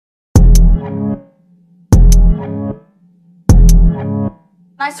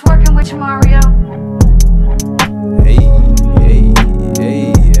Nice working with you, Mario. Hey,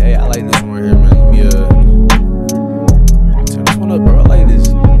 I like this one right here, man. Let me turn this one up, bro. I like this.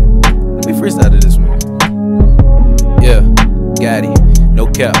 Let me freestyle to this one. Yeah, Godhe, no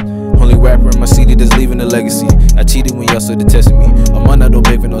cap. Only rapper in my city that's leaving a legacy. I cheated when y'all started testing me. I'm on, I don't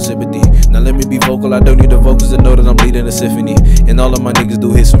beg for no sympathy. Now let me be vocal, I don't need the vocals to know that I'm leading a symphony. And all of my niggas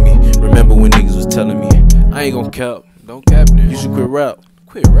do hits for me. Remember when niggas was telling me, I ain't gon' cap, don't cap this. You should quit rap.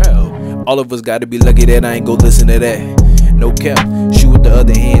 Quit rap. All of us gotta be lucky that I ain't gon' listen to that. No cap. Shoot with the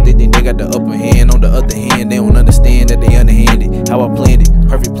other hand, they think they got the upper hand. On the other hand, they don't understand that they underhanded. How I planned it,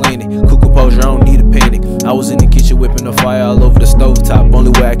 perfect planning. Cuckoo posure, I don't need a panic. I was in the kitchen whipping the fire all over the stovetop.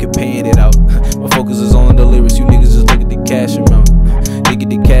 Only way I could pan it out. My focus is on the lyrics, you niggas just look at the cash amount. They get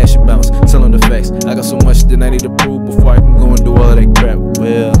the cash and bounce, tell them the facts. I got so much that I need to prove before I can go and do all that crap.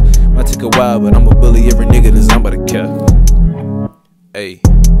 Well, might take a while, but I'ma bully every nigga that's I'm about to cap. Ayy,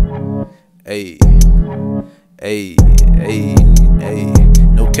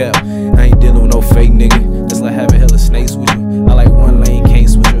 no cap. I ain't dealing with no fake nigga. That's like having hella snakes with you. I like one lane, can't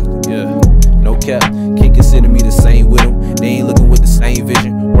switch you. Yeah, no cap. Can't consider me the same with them. They ain't looking with the same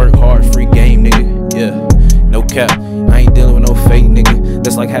vision. Work hard, free game, nigga. Yeah, no cap. I ain't dealing with no fake nigga.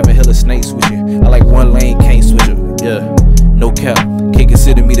 That's like having hella snakes with you. I like one lane, can't switch you. Yeah, no cap. Can't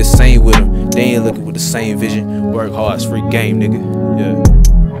consider me the same with them. They ain't looking with the same vision. Work hard, it's free game, nigga. Yeah.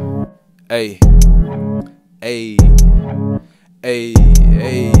 Ayy.